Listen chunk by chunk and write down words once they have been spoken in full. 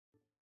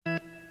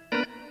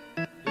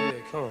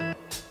Come on.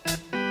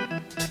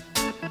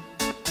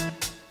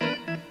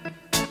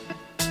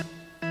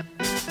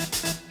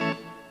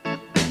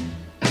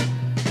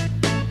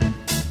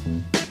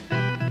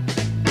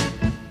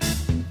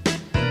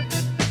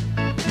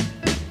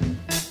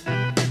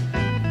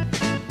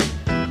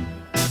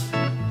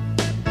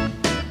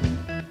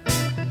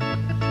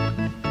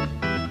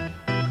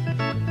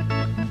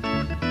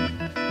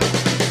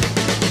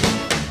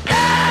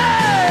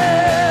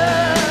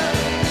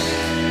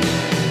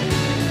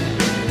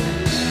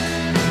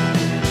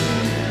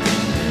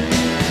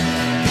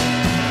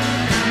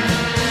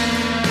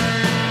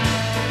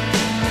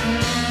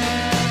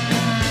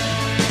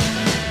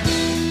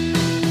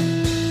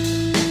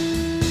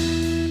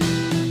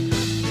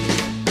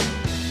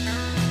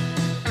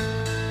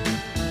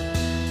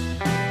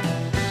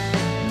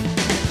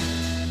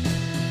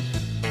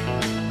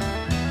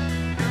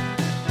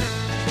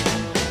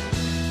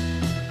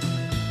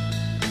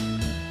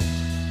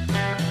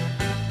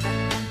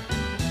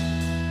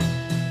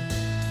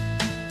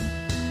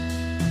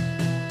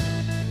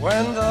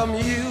 When the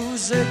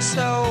music's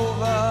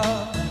over,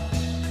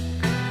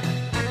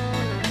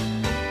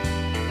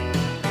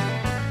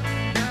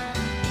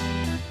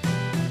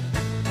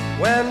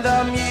 when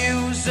the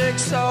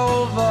music's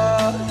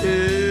over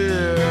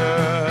here,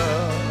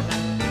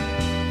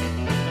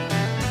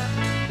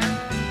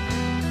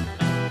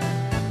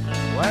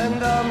 when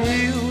the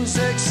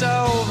music's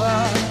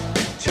over,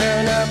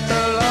 turn up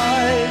the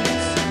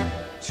lights,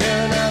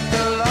 turn up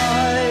the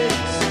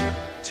lights,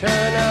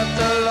 turn up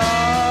the lights.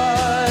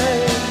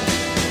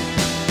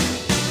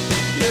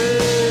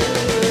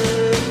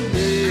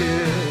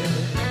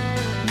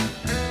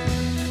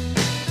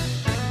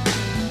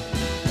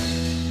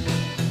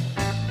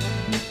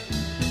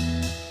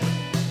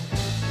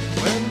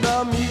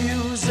 The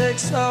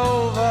music's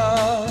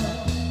over,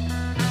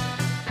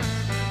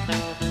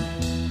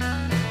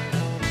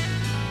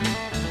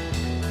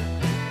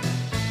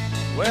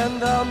 when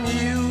the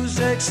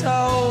music's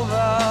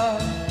over,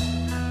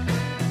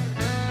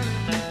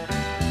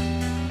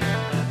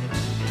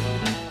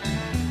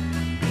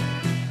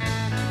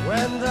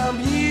 when the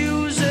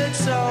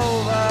music's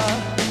over,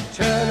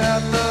 turn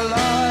up the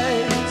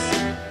lights,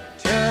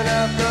 turn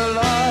up the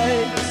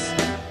lights,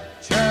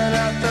 turn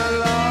up the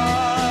lights.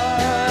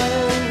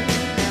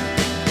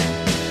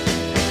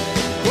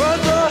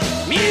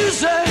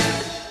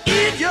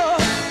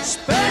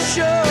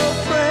 Special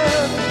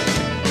friend,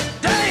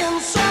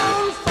 dance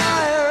on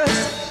fire,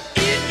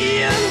 it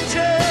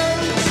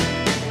intends.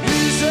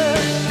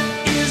 Music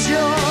is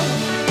your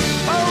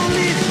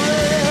only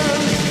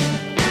friend.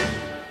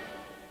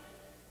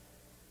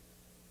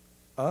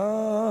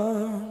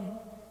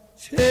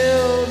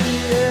 Until the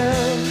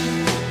end,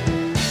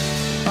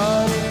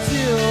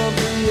 until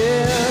the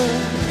end,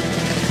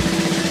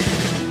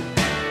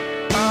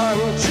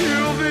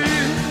 until the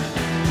end.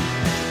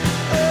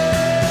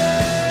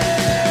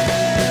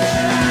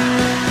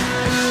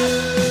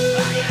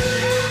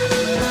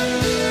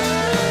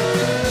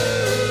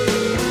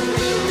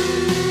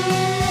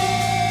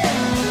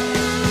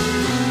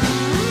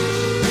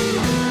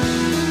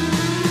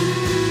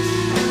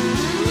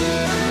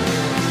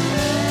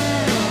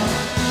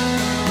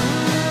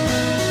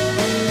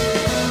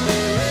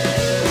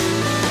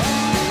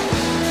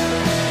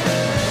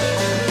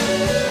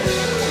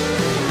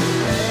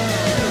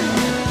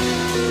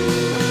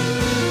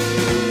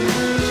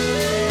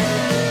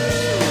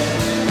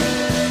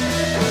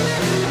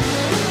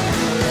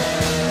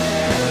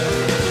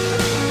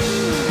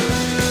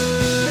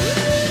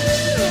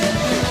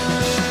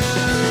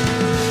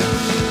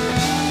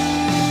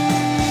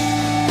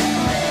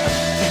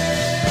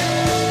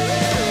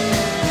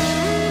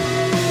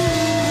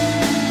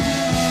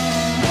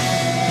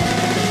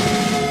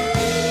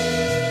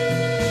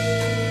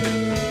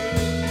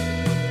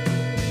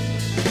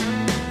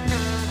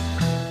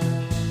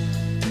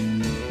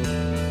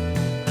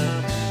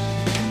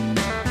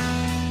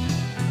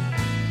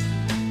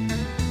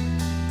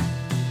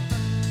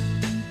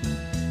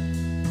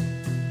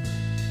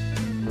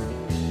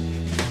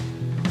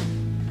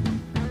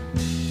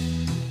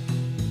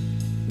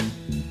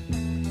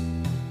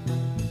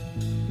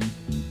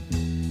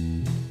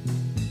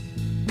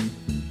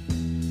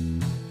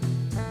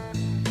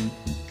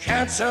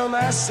 Cancel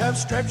my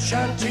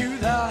subscription to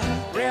the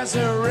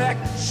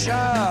resurrection.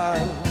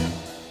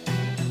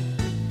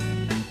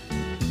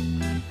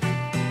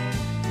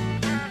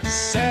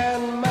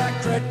 Send my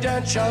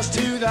credentials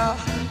to the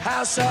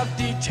house of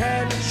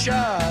detention.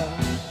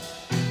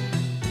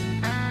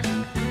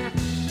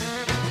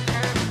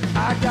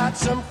 I got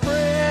some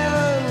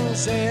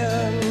friends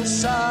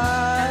inside.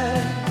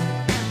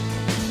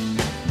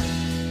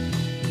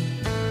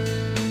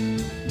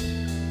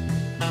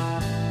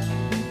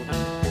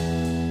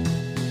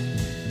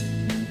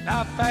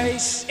 The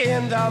face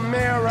in the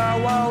mirror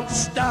won't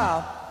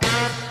stop.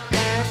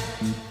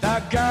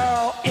 The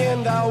girl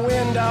in the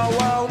window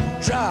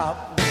won't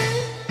drop.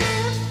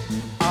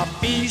 A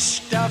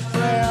feast of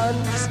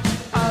friends,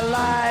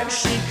 alive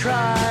she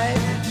cried,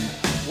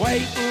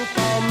 waiting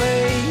for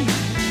me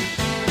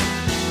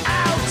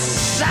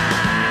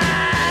outside.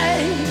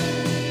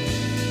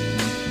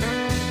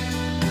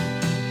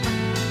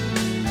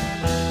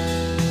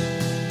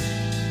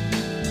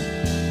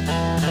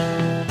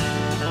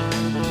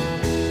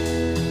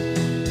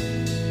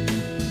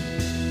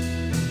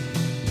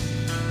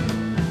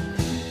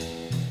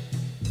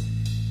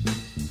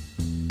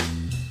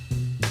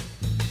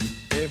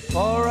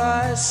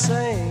 I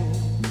sing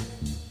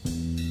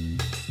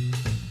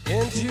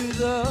into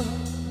the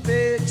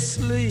big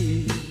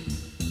sleep.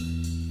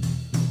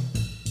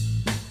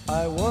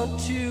 I want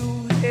to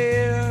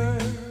hear,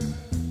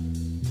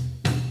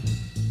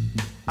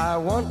 I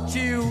want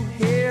to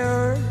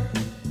hear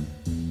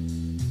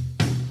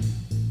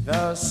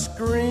the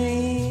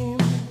scream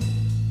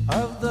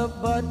of the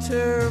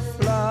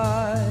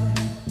butterfly.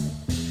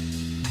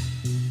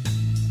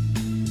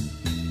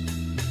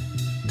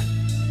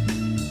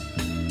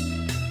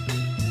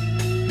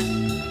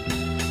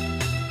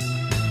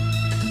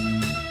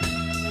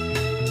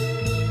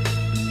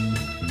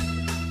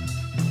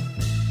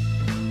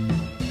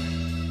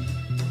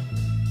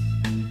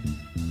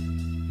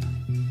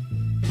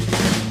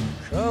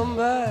 Come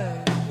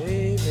back,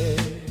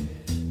 baby,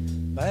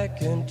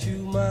 back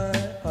into my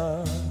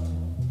arms.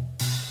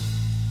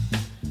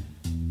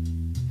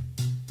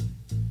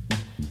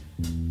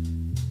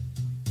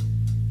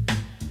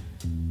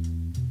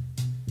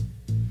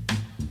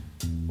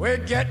 We're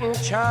getting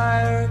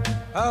tired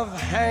of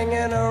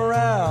hanging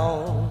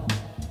around.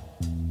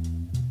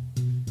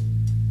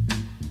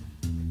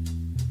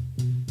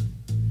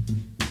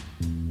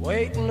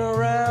 Waiting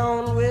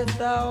around with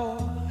our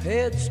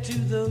heads to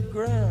the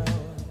ground.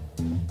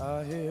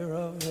 I hear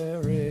a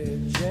very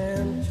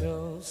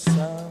gentle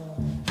sound.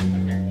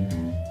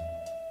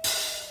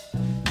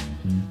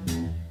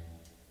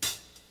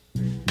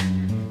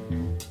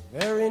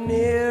 Very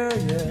near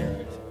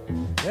yet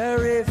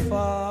very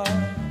far,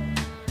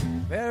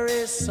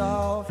 very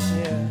soft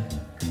yet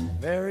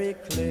very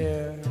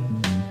clear.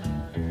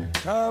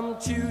 Come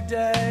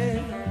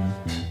today,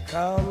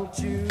 come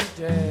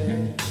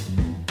today.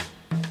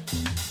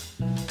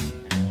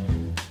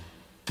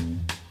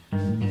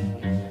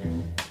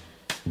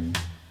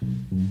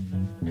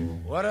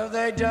 What have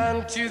they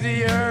done to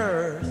the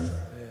earth?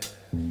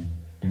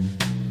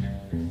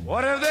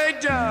 What have they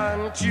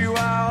done to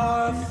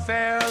our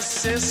fair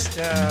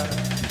sister?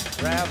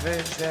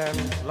 Ravaged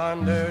and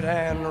plundered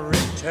and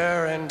ripped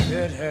her and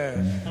bit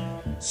her,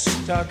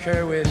 stuck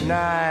her with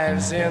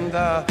knives in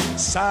the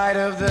side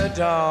of the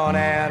dawn,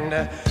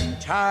 and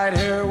tied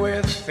her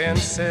with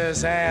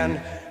fences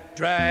and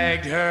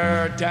dragged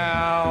her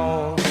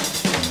down.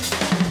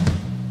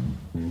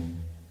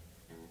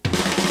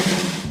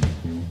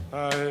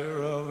 I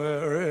hear a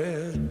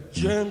very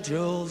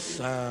gentle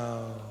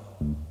sound.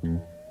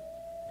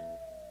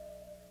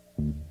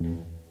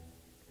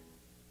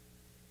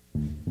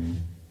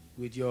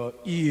 With your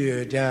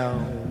ear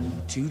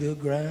down to the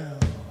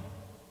ground.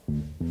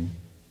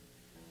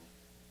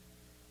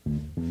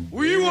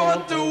 We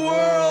want the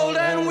world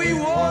and we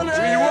want it.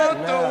 We want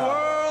the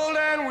world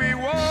and we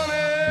want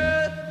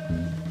it.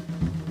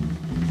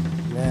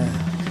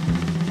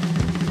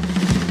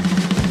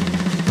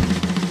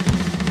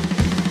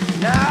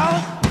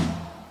 Now.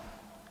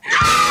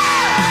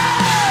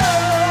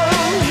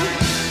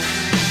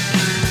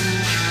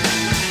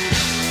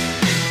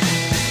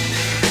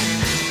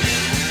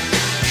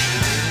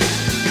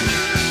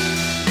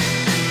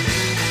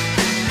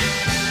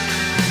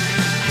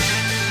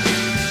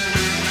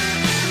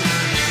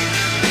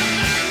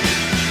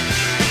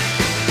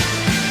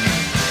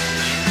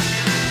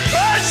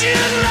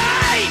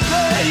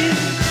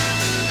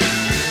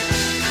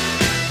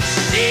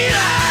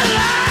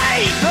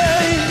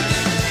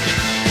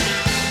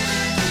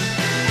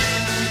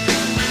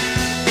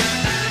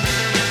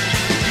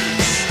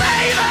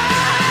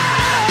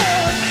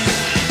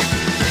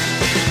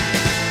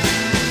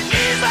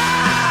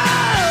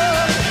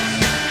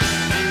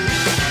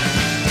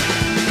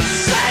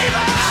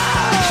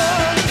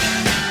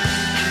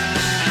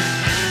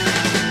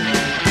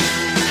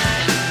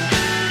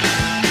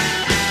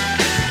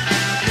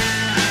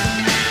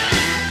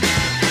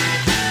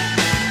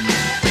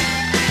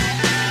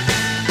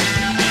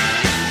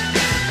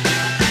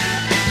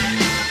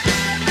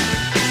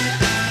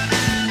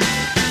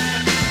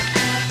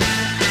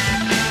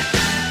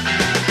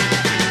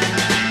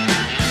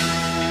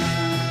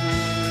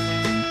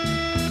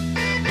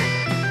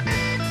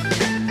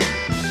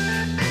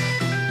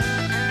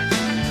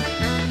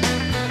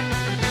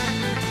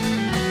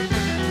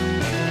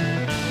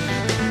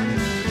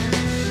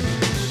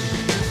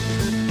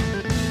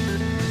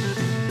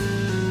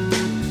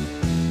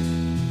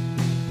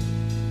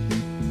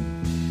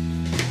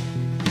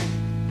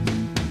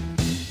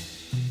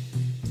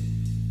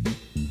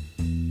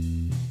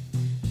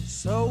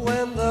 So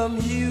when the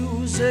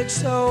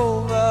music's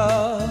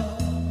over,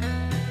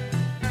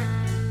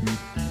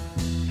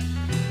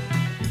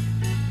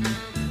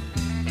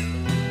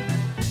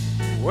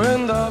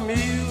 when the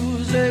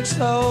music's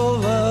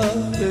over,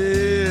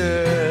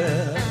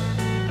 yeah.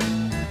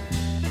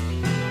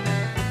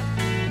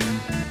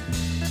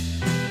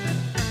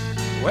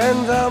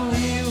 When the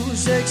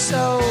music's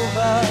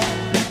over,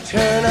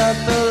 turn out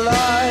the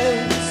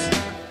lights,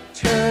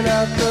 turn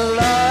out the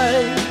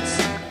lights,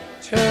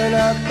 turn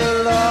out the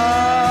lights.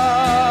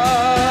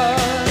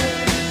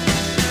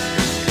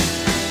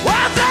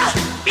 What the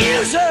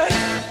music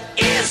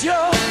is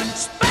your